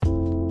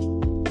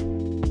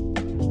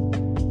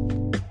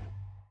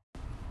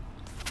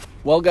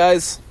Well,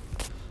 guys,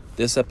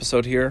 this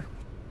episode here,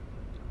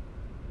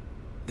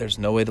 there's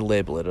no way to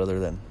label it other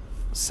than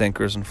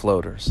sinkers and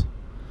floaters.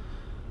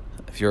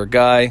 If you're a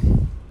guy,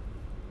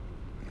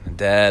 a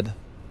dad,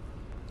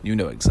 you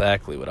know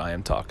exactly what I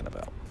am talking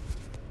about.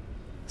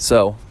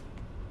 So,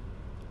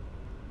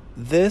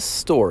 this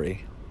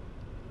story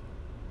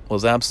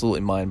was absolutely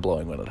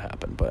mind-blowing when it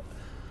happened, but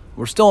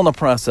we're still in the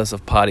process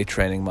of potty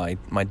training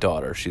my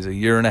daughter. She's a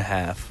year and a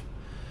half.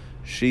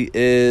 She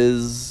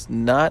is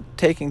not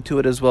taking to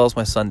it as well as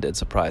my son did,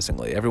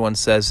 surprisingly. Everyone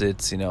says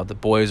it's, the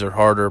boys are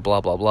harder, blah,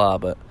 blah, blah,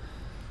 but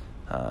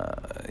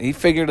he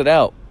figured it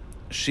out.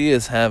 She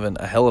is having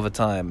a hell of a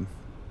time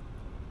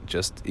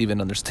just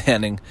even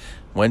understanding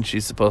when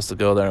she's supposed to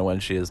go there and when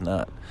she is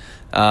not.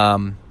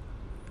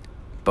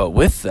 But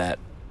with that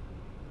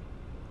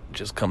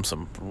just comes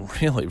some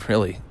really,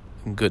 really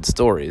good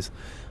stories.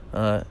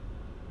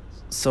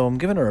 So I'm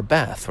giving her a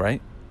bath,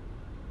 right?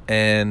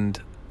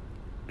 And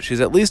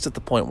she's at least at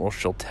the point where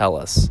she'll tell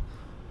us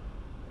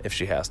if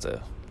she has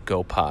to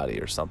go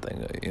potty or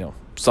something.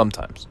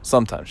 Sometimes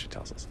she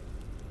tells us.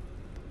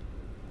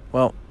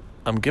 Well,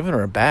 I'm giving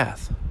her a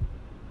bath,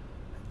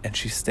 and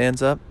she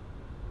stands up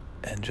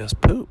and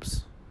just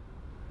poops.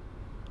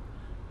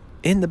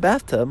 In the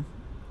bathtub,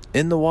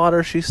 in the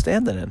water she's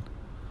standing in.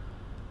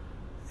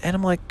 And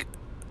I'm like,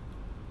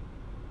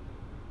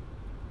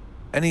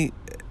 any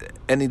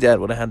dad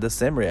would have had the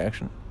same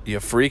reaction. You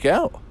freak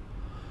out.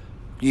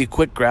 You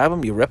quick grab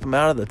them, you rip them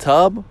out of the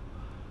tub.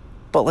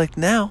 But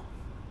now,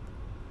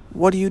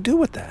 what do you do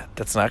with that?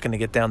 That's not going to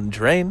get down the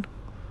drain.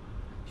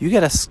 You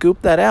got to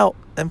scoop that out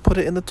and put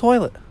it in the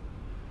toilet.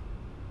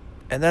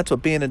 And that's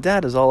what being a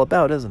dad is all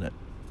about, isn't it?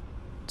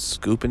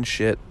 Scooping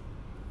shit,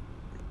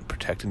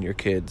 protecting your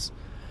kids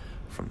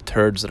from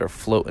turds that are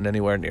floating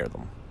anywhere near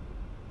them.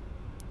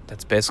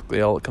 That's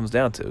basically all it comes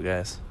down to,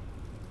 guys.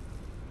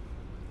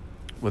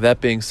 With that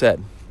being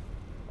said,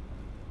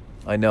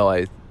 I know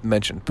I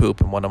mentioned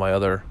poop in one of my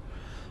other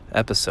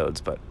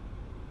episodes, but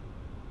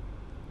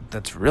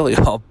that's really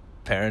all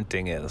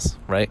parenting is,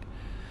 right?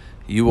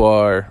 You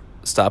are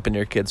stopping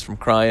your kids from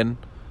crying,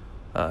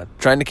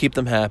 trying to keep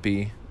them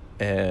happy,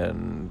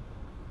 and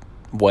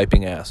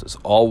wiping asses,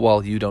 all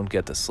while you don't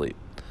get to sleep.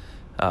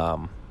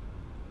 When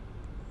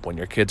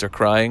your kids are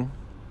crying,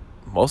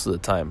 most of the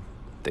time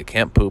they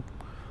can't poop,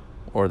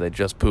 or they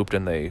just pooped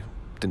and they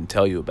didn't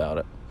tell you about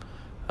it.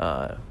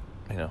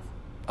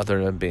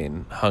 Other than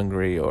being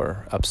hungry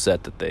or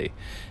upset that they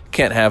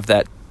can't have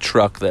that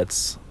truck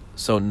that's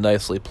so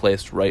nicely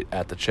placed right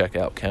at the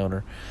checkout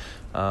counter.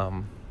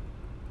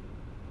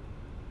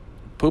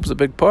 Poop's a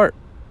big part.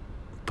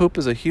 Poop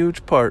is a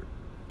huge part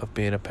of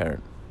being a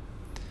parent.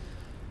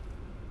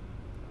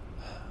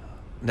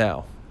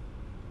 Now,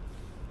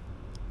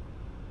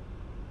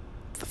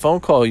 the phone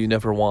call you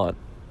never want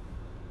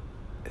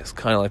is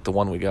kind of like the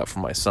one we got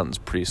from my son's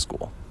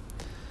preschool.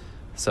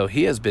 So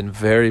he has been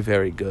very,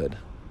 very good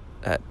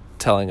at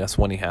telling us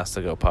when he has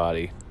to go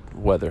potty,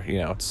 whether,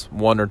 it's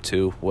 1 or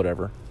 2,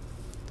 whatever.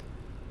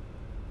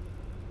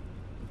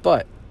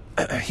 But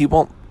he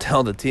won't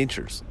tell the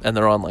teachers, and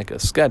they're on a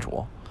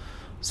schedule.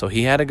 So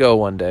he had to go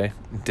one day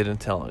and didn't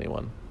tell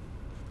anyone.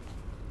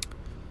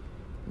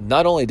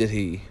 Not only did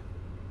he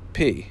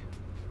pee,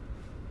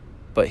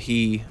 but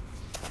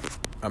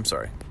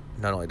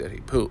not only did he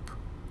poop,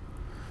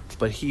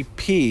 but he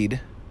peed,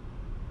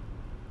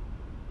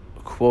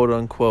 quote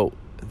unquote,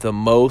 the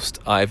most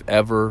I've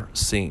ever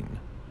seen.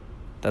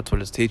 That's what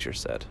his teacher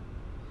said.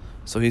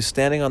 So he's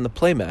standing on the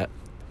playmat,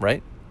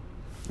 right?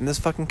 And this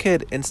fucking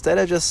kid, instead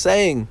of just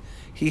saying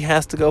he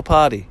has to go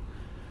potty,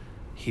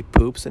 he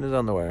poops in his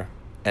underwear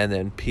and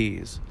then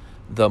pees.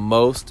 The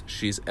most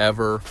she's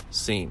ever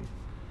seen.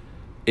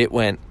 It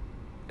went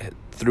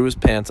through his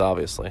pants,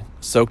 obviously,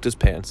 soaked his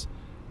pants.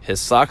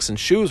 His socks and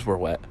shoes were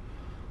wet.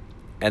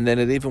 And then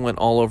it even went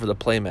all over the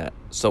playmat.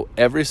 So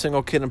every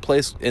single kid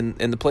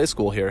in the play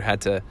school here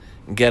had to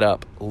get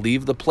up,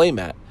 leave the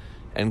playmat,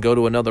 and go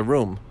to another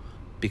room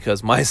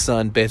because my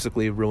son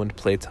basically ruined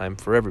playtime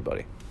for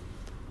everybody.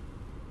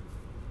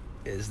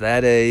 Is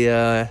that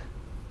a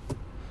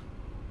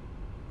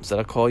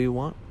call you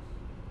want?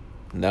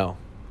 No.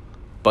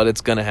 But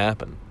it's going to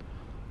happen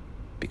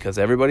because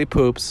everybody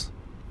poops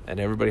and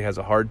everybody has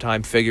a hard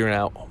time figuring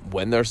out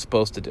when they're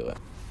supposed to do it.